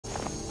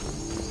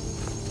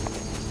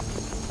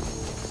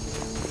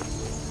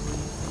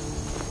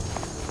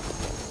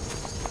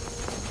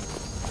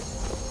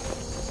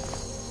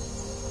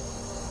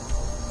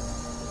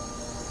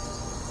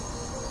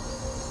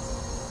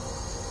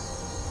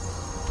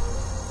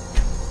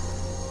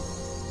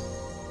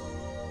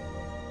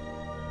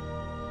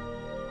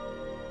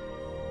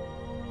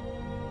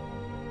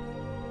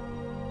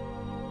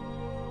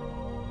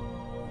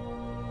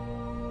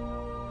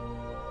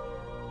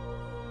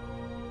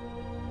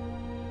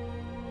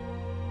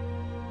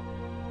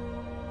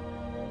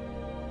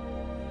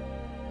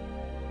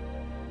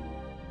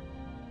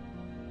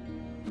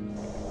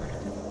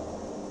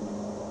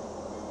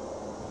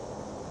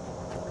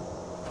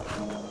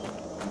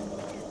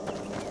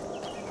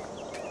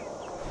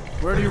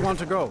Where do you want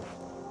to go?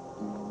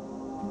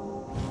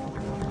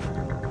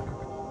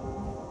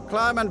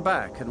 Climb and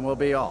back, and we'll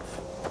be off.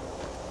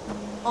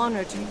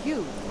 Honor to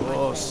you.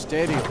 Oh,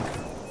 steady.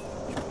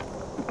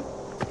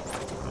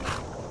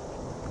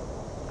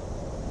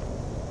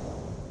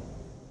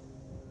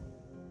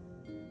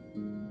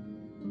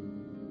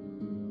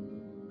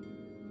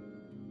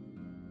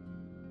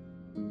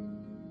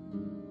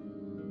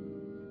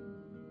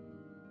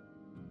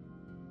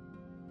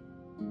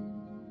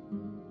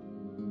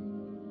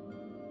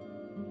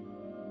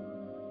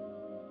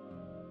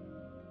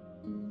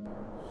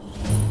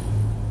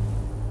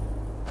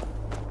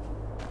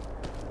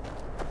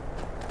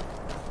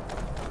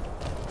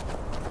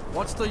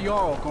 What's the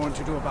Jarl going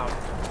to do about it?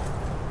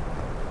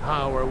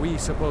 How are we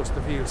supposed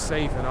to feel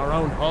safe in our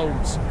own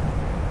homes?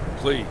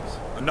 Please,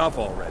 enough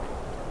already.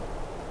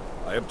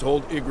 I have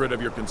told Ygritte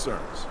of your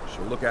concerns.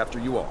 She'll look after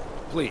you all.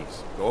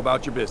 Please, go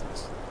about your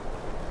business.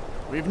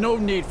 We've no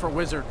need for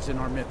wizards in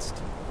our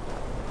midst.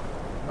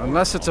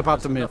 Unless it's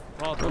about the myth.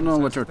 I don't know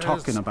what you're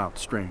talking about,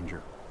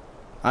 stranger.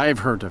 I've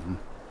heard of him.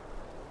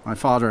 My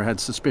father had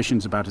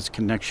suspicions about his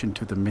connection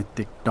to the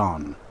mythic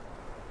Dawn.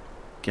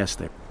 Guess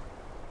they...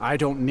 I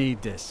don't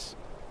need this.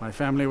 My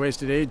family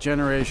wasted 8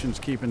 generations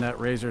keeping that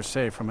razor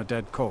safe from a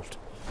dead cult.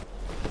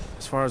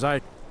 As far as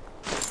I...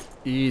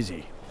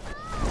 Easy.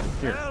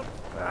 Here.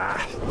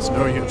 It's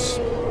no use.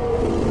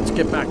 Let's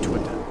get back to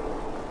it then.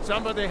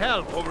 Somebody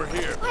help! Over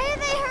here. Why are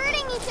they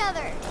hurting each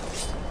other?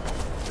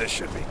 This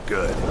should be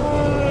good.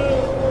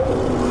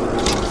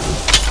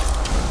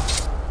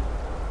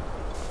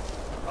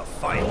 A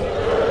fight.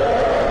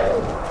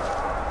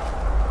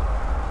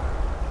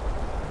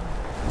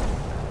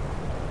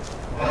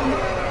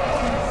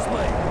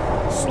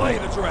 Slay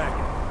the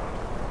dragon.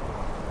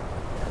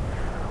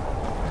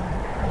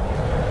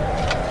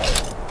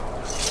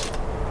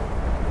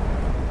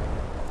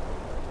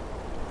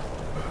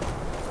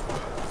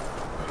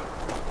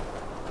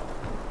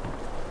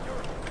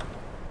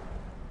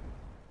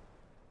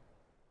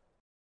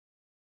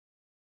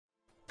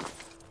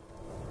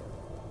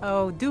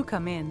 Oh, do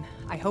come in.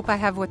 I hope I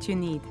have what you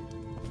need.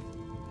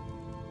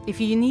 If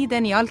you need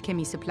any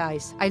alchemy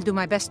supplies, I'll do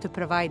my best to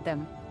provide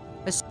them.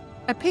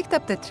 I picked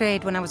up the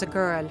trade when I was a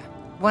girl.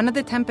 One of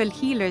the temple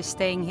healers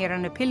staying here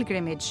on a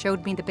pilgrimage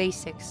showed me the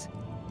basics.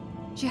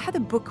 She had a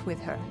book with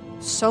her,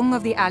 Song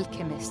of the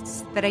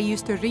Alchemists, that I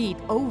used to read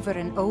over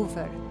and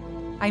over.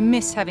 I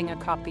miss having a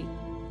copy.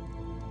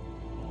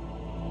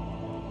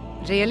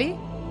 Really?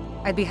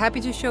 I'd be happy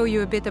to show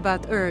you a bit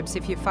about herbs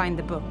if you find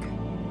the book.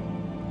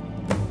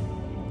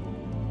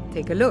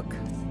 Take a look.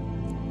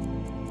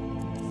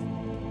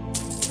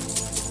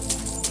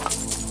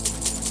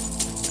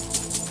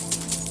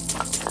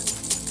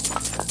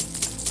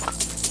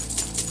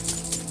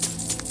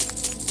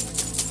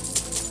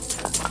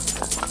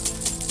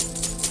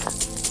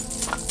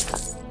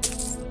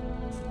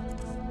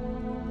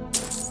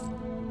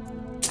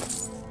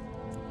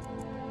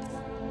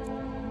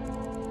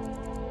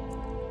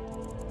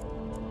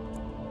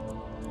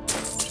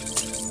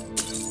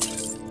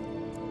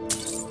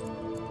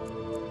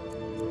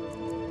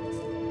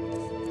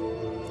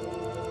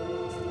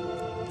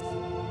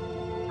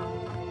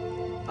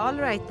 All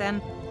right,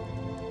 then.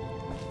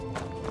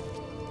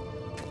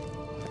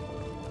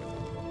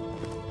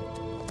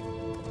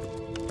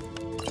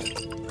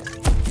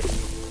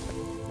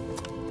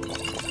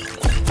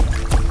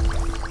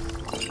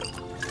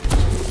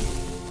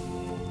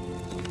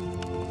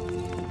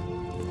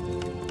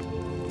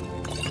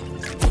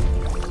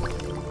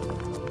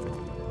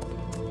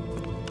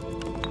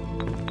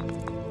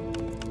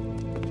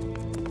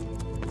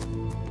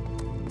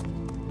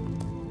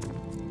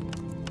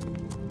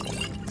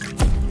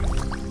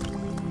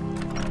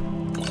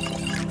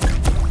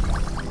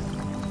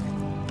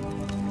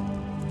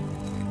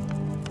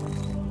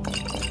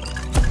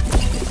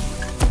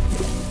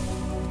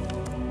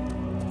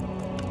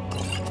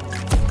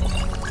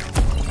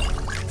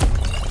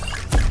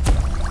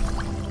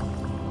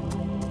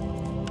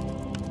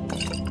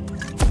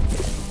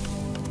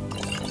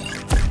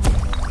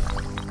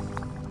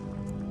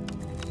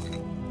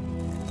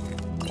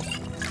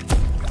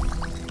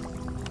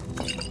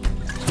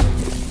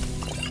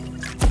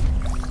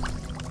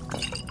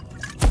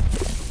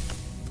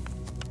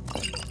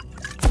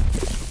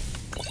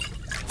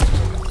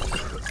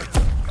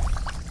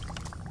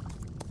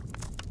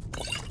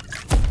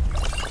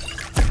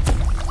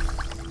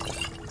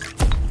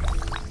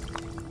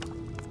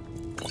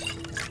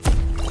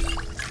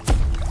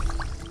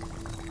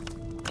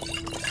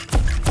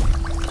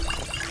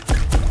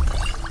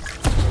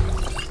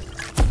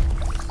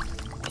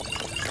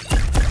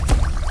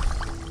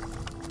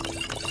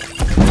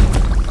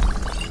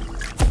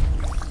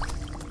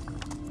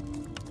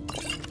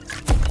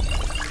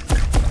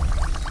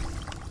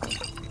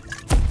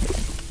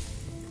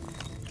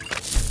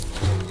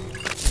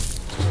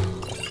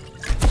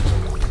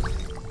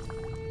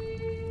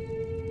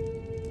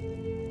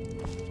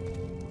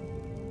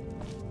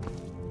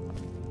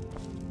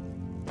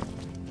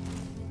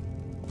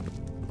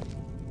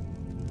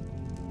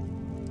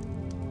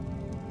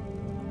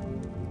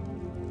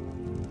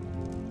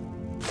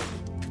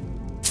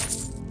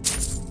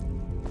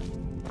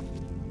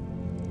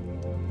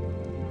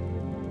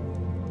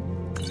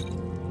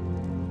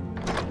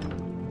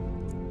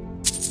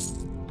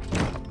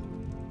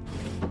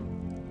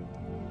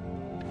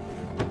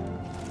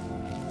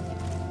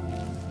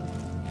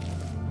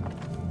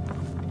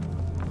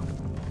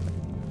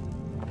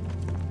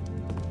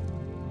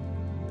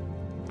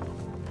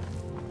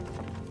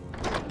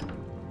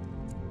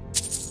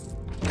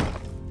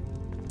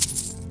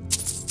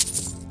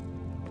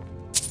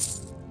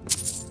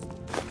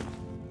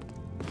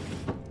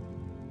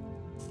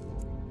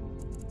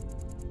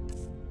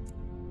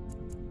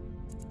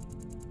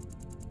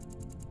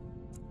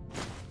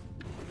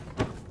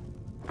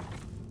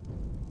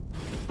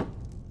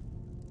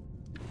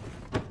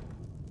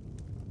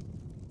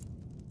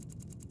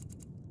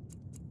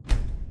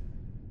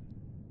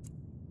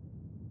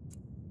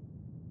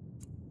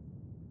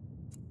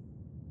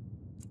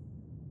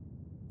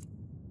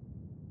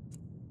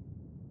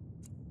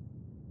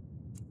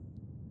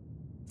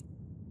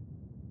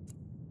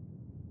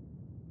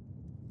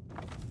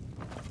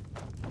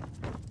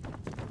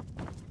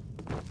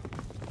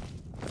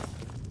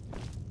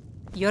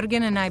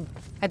 Jürgen and I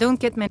don't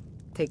get many.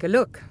 Take a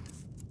look.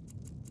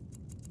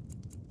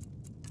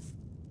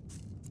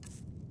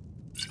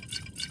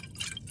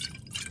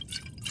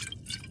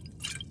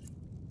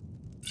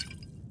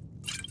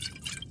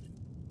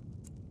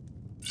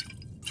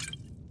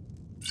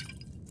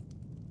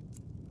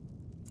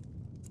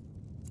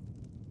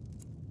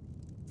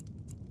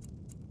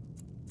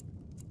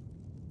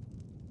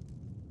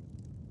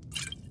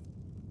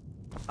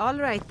 All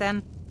right,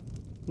 then.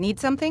 Need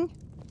something?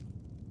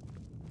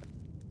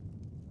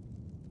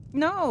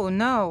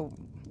 No.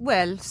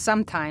 Well,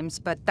 sometimes,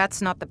 but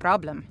that's not the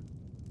problem.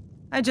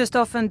 I just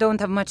often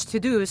don't have much to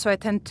do, so I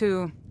tend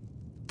to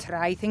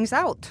try things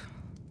out.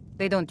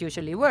 They don't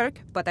usually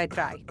work, but I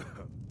try.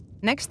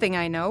 Next thing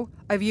I know,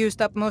 I've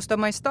used up most of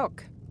my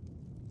stock.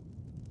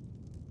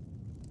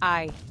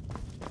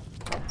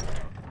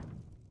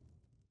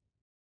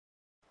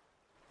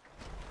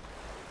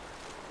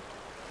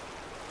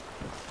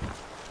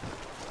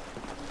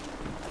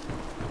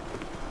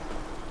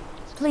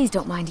 Please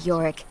don't mind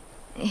Yorick.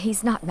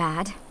 He's not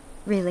mad.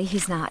 Really,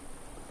 he's not.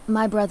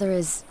 My brother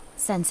is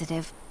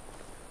sensitive.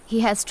 He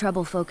has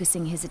trouble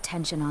focusing his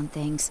attention on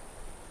things.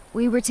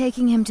 We were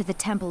taking him to the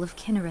Temple of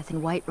Kinnereth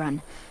in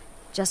Whiterun,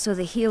 just so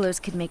the healers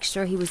could make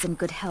sure he was in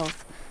good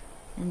health.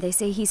 And they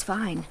say he's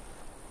fine.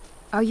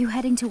 Are you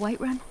heading to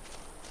Whiterun?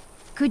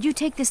 Could you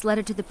take this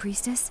letter to the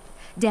priestess,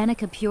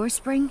 Danica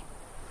Purespring?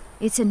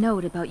 It's a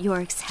note about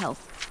Yorick's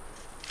health.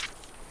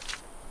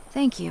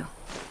 Thank you.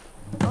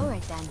 All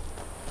right, then.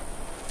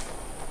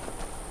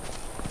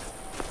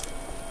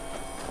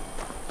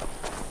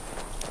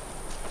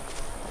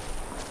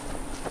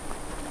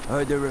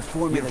 Heard they're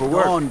reforming the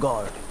Dawn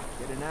Guard.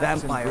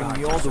 Vampire bring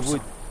me all the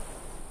wood.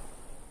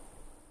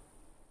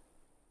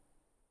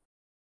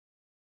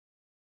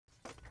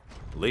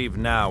 Leave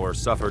now or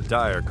suffer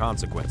dire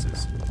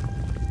consequences.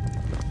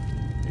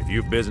 If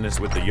you've business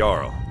with the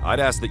Jarl,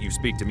 I'd ask that you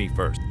speak to me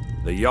first.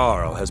 The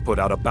Jarl has put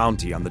out a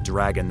bounty on the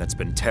dragon that's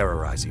been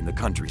terrorizing the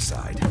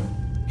countryside.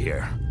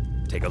 Here,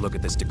 take a look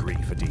at this degree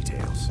for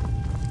details.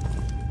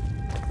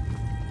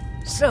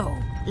 So,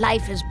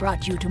 life has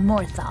brought you to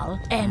Morthal,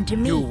 and to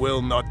me. You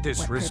will not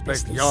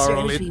disrespect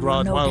Jarl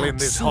Idgrod while in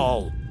this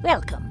hall.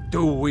 Welcome.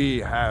 Do we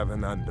have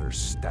an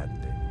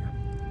understanding?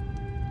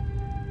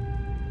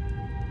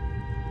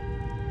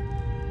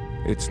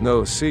 It's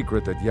no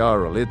secret that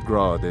Jarl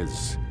Idgrod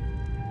is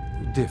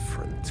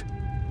different.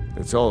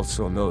 It's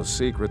also no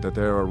secret that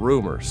there are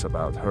rumors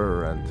about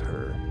her and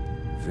her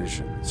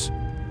visions.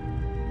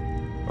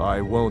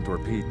 I won't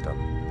repeat them.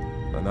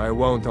 And I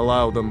won't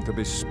allow them to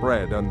be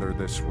spread under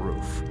this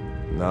roof.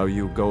 Now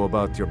you go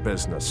about your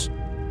business.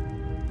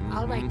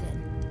 All right, then.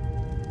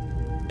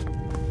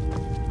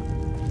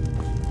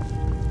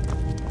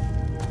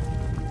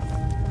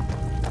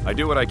 I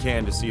do what I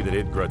can to see that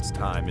Idgrod's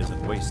time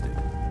isn't wasted,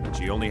 and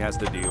she only has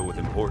to deal with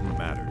important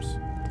matters.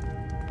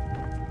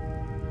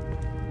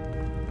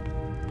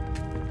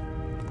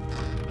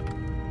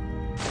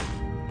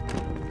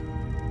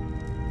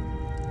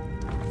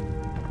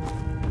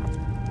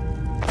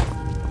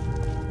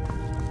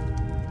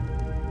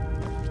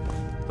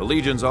 The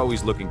Legion's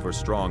always looking for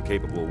strong,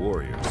 capable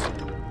warriors.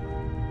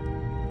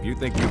 If you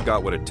think you've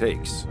got what it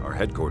takes, our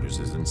headquarters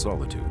is in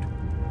Solitude.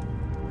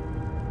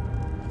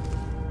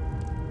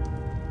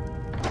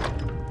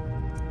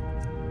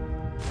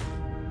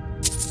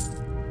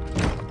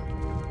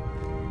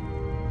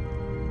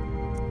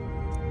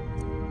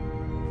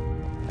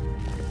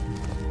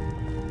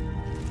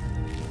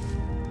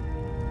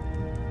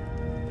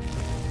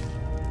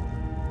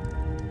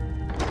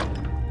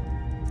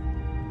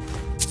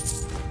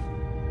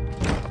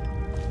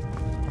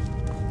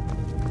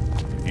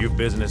 If you've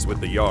business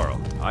with the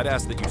Jarl, I'd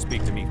ask that you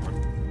speak to me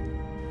first.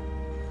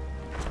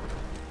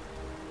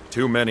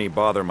 Too many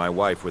bother my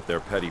wife with their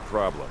petty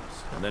problems,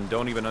 and then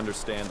don't even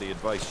understand the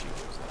advice she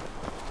gives them.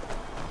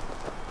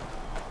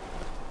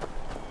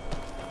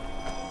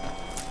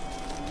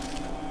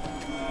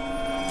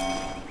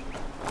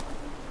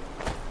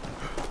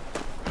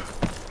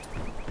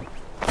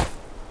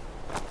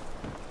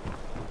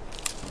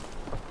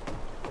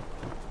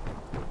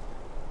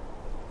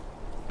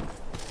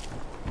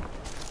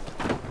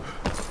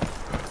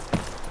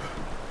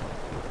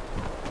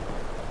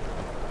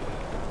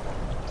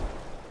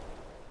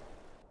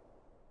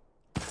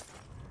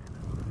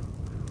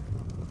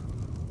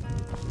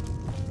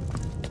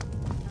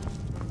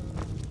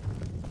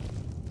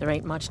 There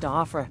ain't much to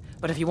offer,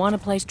 but if you want a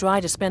place dry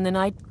to spend the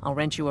night, I'll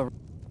rent you a...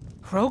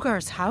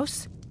 Hrogar's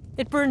house?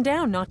 It burned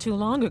down not too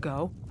long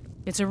ago.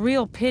 It's a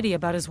real pity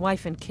about his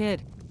wife and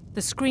kid.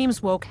 The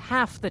screams woke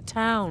half the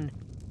town.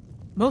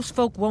 Most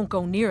folk won't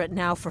go near it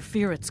now for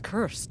fear it's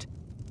cursed.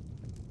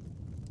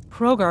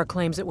 Hrogar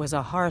claims it was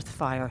a hearth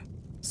fire.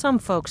 Some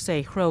folks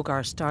say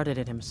Hrogar started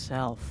it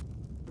himself.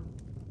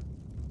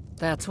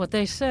 That's what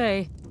they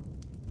say.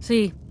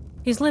 See,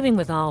 he's living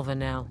with Alva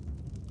now.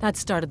 That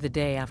started the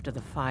day after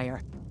the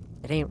fire.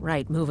 It ain't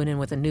right moving in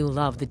with a new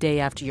love the day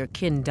after your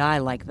kin die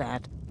like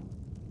that.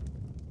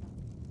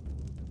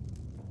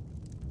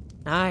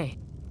 Aye.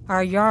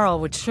 Our Jarl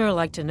would sure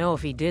like to know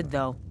if he did,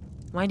 though.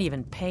 Might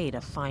even pay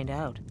to find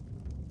out.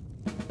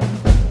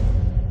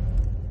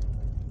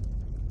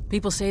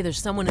 People say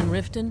there's someone in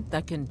Riften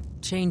that can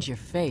change your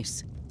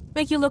face.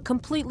 Make you look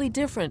completely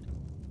different.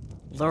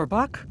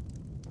 Lurbach?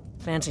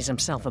 Fancies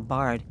himself a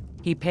bard.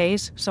 He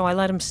pays, so I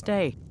let him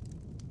stay.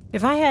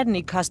 If I had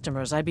any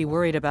customers, I'd be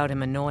worried about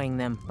him annoying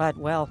them. But,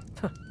 well,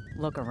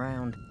 look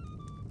around.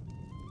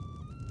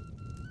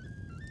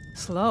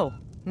 Slow?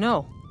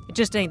 No, it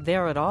just ain't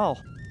there at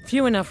all.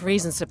 Few enough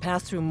reasons to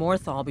pass through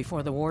Morthal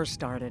before the war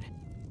started.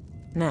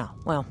 Now,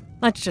 well,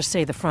 let's just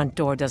say the front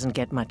door doesn't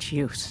get much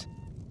use.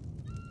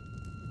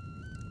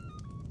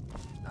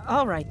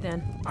 All right,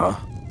 then. Huh?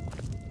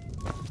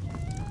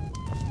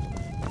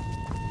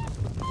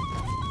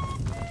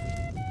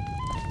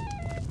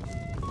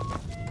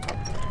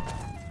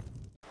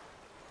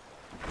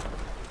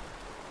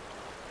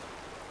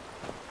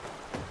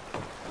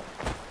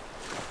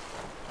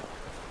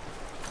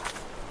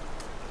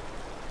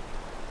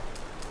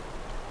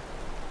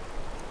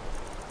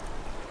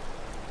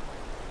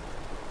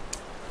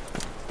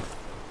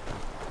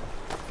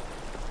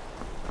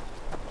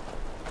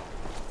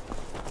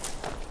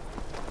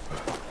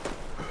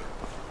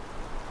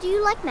 Do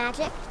you like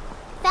magic?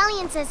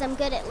 Valiant says I'm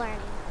good at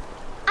learning.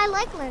 I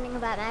like learning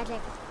about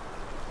magic.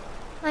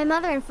 My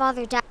mother and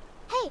father died.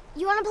 Hey,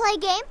 you want to play a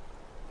game?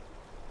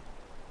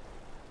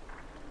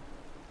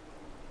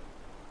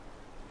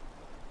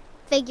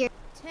 Figure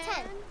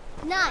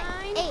 10, 9,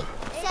 8,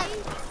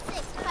 7,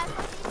 6, 5,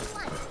 4, 3, 2,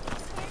 1.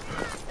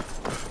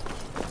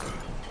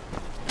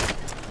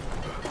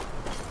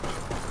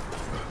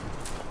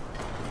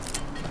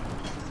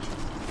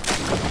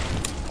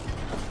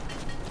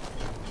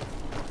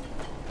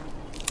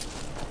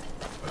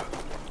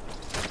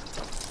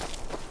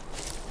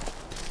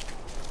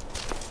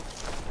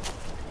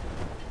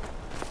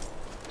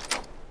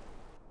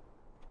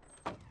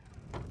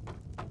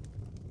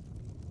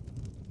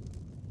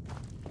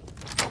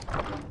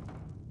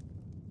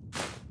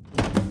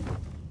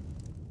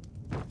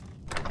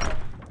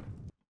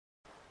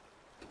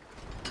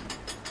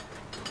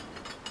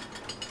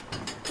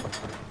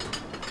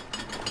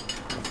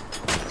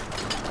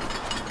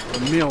 The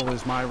mill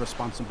is my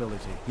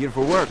responsibility. Here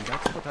for work.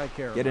 That's what I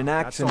care Get about. an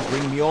axe That's and all.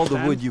 bring me all the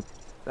Understand? wood you...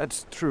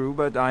 That's true,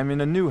 but I'm in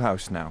a new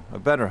house now. A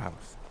better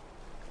house.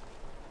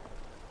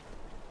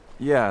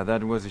 Yeah,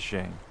 that was a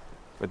shame.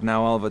 But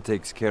now Alva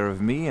takes care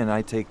of me and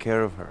I take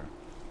care of her.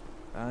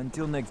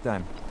 Until next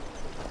time.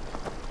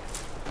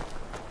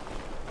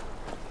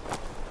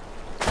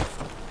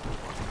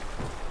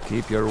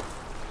 Keep your...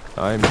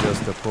 I'm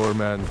just a poor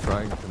man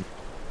trying to...